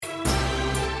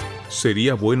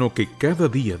Sería bueno que cada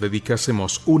día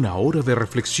dedicásemos una hora de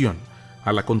reflexión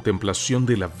a la contemplación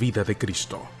de la vida de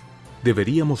Cristo.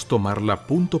 Deberíamos tomarla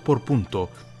punto por punto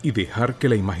y dejar que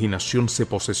la imaginación se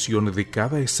posesione de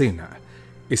cada escena,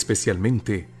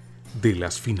 especialmente de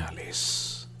las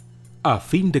finales. A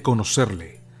fin de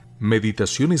conocerle,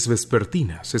 Meditaciones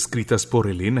vespertinas escritas por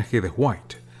Elena G. de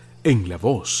White, en la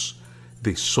voz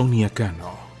de Sonia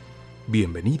Cano.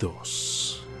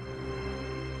 Bienvenidos.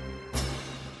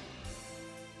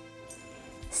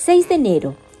 6 de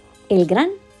enero, el gran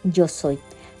Yo Soy.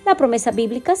 La promesa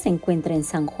bíblica se encuentra en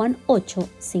San Juan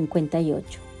 8:58.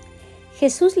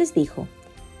 Jesús les dijo: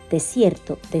 de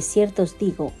cierto os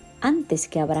digo, antes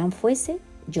que Abraham fuese,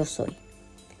 yo soy.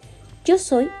 Yo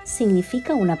soy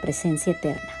significa una presencia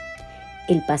eterna.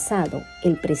 El pasado,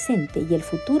 el presente y el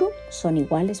futuro son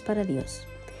iguales para Dios.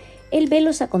 Él ve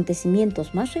los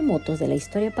acontecimientos más remotos de la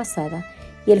historia pasada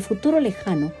y el futuro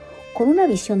lejano con una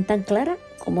visión tan clara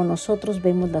como nosotros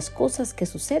vemos las cosas que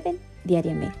suceden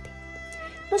diariamente.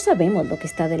 No sabemos lo que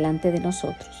está delante de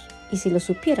nosotros, y si lo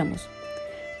supiéramos,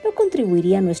 no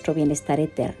contribuiría a nuestro bienestar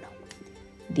eterno.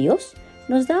 Dios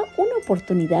nos da una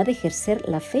oportunidad de ejercer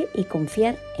la fe y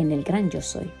confiar en el gran Yo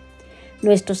Soy.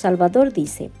 Nuestro Salvador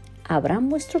dice: Abraham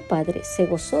vuestro padre se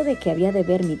gozó de que había de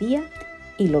ver mi día,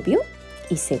 y lo vio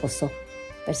y se gozó.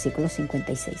 Versículo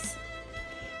 56.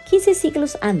 15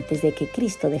 siglos antes de que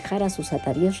Cristo dejara sus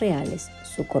atavíos reales,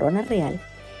 su corona real,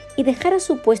 y dejara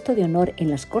su puesto de honor en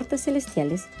las cortes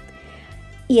celestiales,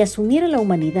 y asumiera la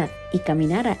humanidad y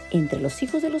caminara entre los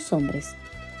hijos de los hombres,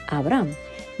 Abraham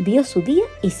vio su día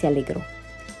y se alegró.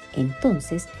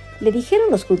 Entonces le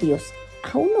dijeron los judíos: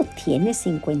 ¿aún no tienes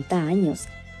 50 años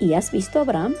y has visto a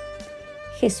Abraham?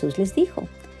 Jesús les dijo: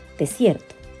 de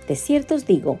cierto os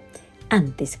digo,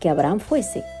 antes que Abraham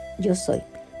fuese, yo soy.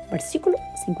 Versículos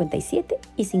 57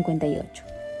 y 58.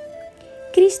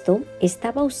 Cristo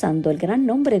estaba usando el gran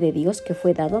nombre de Dios que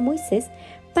fue dado a Moisés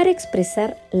para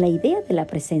expresar la idea de la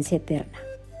presencia eterna.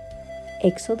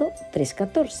 Éxodo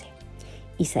 3:14.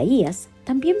 Isaías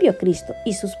también vio a Cristo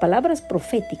y sus palabras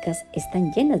proféticas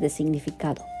están llenas de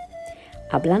significado.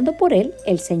 Hablando por él,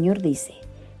 el Señor dice: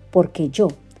 porque yo,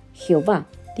 Jehová,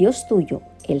 Dios tuyo,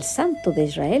 el Santo de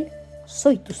Israel,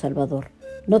 soy tu Salvador.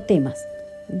 No temas,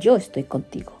 yo estoy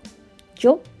contigo.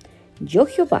 Yo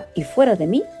Jehová, y fuera de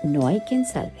mí no hay quien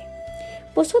salve.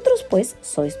 Vosotros pues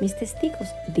sois mis testigos,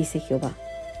 dice Jehová,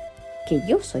 que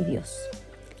yo soy Dios.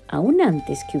 Aún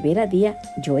antes que hubiera día,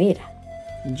 yo era.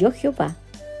 Yo Jehová,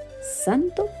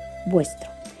 Santo vuestro,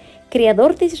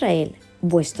 Creador de Israel,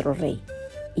 vuestro Rey.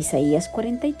 Isaías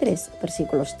 43,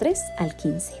 versículos 3 al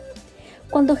 15.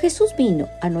 Cuando Jesús vino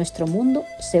a nuestro mundo,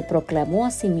 se proclamó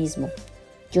a sí mismo: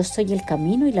 yo soy el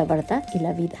camino y la verdad y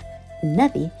la vida.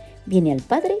 Nadie viene al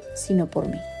Padre sino por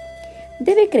mí.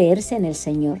 Debe creerse en el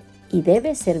Señor y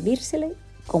debe servírsele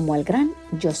como al gran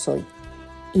Yo Soy.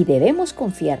 Y debemos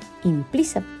confiar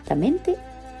implícitamente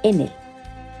en Él.